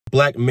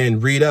Black men,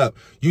 read up.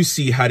 You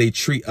see how they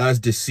treat us,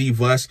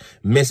 deceive us,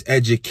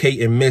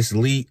 miseducate and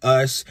mislead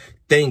us.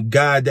 Thank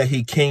God that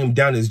he came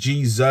down as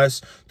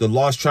Jesus. The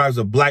lost tribes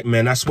of black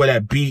men, I swear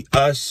that beat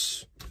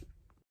us.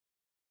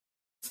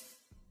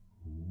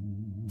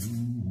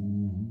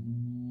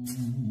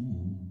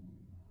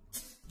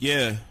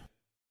 Yeah.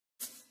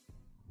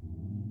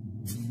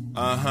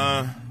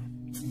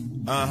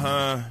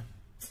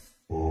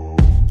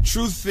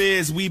 Truth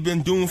is, we've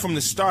been doomed from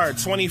the start.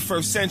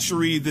 21st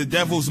century, the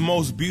devil's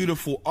most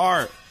beautiful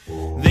art.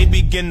 They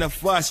begin to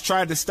fuss,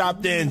 try to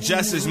stop the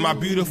injustice. My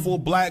beautiful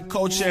black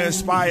culture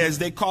inspires,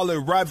 they call it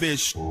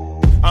rubbish.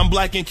 I'm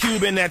black and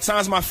Cuban, at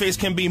times my face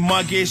can be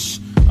muggish.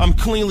 I'm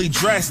cleanly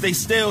dressed, they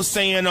still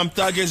saying I'm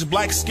thuggish.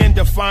 Black skin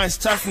defines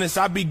toughness,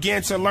 I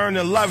began to learn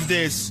to love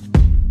this.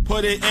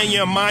 Put it in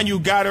your mind, you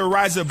gotta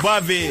rise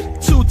above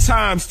it. 2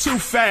 times, too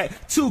fat,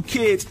 2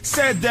 kids,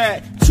 said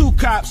that. 2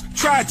 cops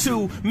tried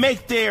to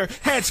make their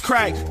heads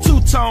crack.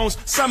 2 tones,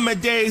 summer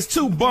days,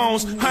 2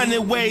 bones,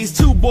 100 ways,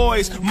 2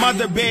 boys,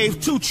 mother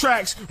babe, 2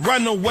 tracks,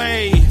 run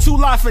away. 2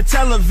 live for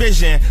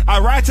television, I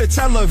ride to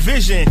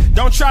television.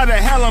 Don't try the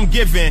hell I'm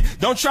giving,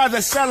 don't try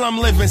to sell I'm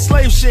living.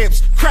 Slave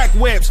ships, crack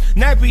whips,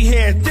 nappy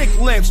hair, thick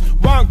lips.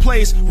 Wrong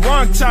place,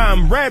 wrong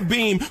time, red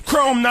beam,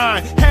 chrome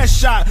 9,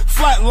 headshot,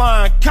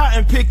 flatline,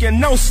 cotton picking,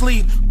 no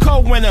sleep.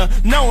 Cold winter,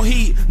 no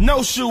heat,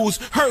 no shoes,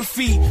 hurt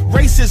feet.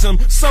 Racism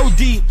so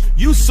deep,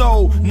 you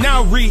sold,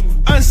 now reap.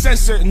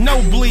 Uncensored, no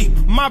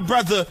bleep. My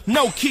brother,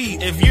 no key.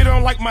 If you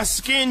don't like my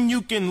skin,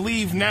 you can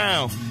leave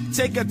now.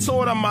 Take a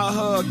tour to my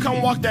hood,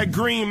 come walk that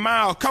green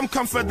mile. Come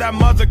comfort that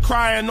mother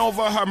crying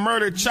over her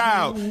murdered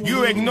child.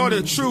 You ignore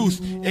the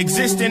truth,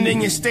 existing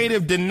in your state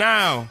of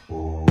denial.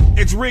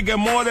 It's rigor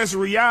mortis,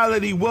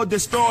 reality will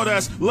distort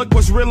us. Look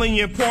what's really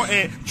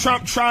important,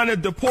 Trump trying to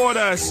deport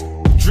us.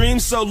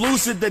 Dreams so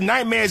lucid, the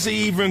nightmares are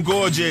even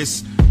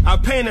gorgeous. I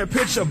paint a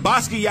picture,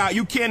 Basquiat,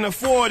 you can't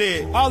afford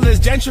it. All this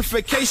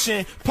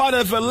gentrification, part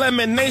of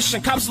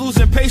elimination. Cops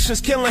losing patience,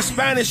 killing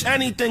Spanish,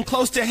 anything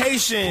close to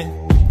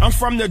Haitian. I'm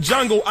from the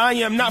jungle, I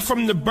am not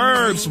from the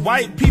burbs.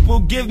 White people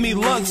give me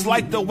looks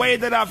like the way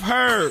that I've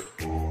heard.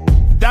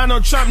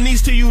 Donald Trump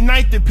needs to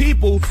unite the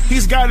people.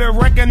 He's gotta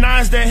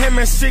recognize that him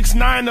and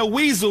 6ix9ine are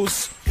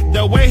weasels.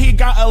 The way he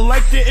got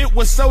elected, it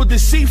was so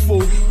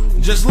deceitful.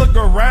 Just look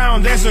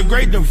around, there's a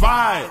great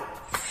divide.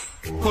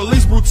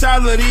 Police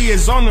brutality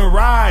is on the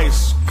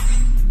rise.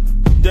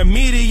 The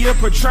media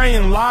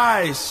portraying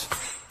lies.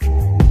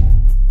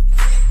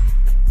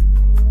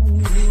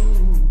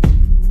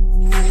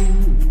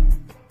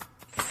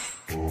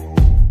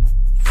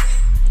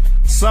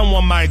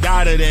 Someone might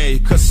die today,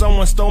 cause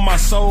someone stole my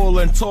soul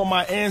and tore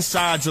my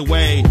insides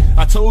away.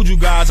 I told you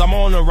guys I'm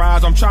on the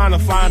rise, I'm trying to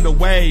find a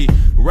way.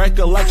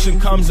 Recollection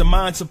comes to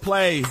mind to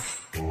play.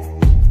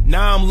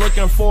 Now I'm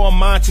looking for a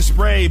mind to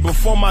spray.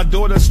 Before my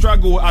daughter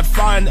struggled, I'd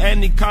find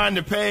any kind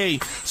of pay.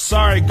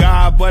 Sorry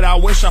God, but I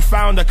wish I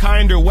found a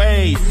kinder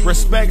way.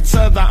 Respect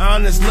to the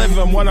honest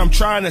living, what I'm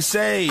trying to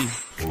say.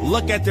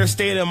 Look at their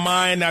state of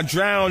mind, I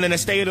drown in a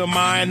state of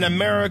mind.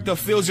 America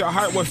fills your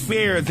heart with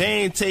fear, they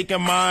ain't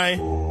taking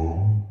mine.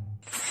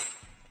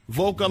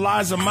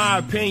 Vocalizing my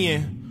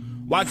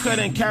opinion. Why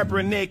couldn't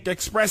Kaepernick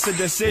express a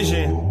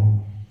decision?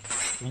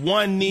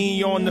 One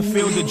knee on the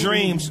field of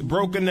dreams.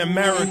 Broken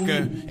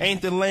America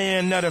ain't the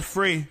land of the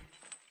free.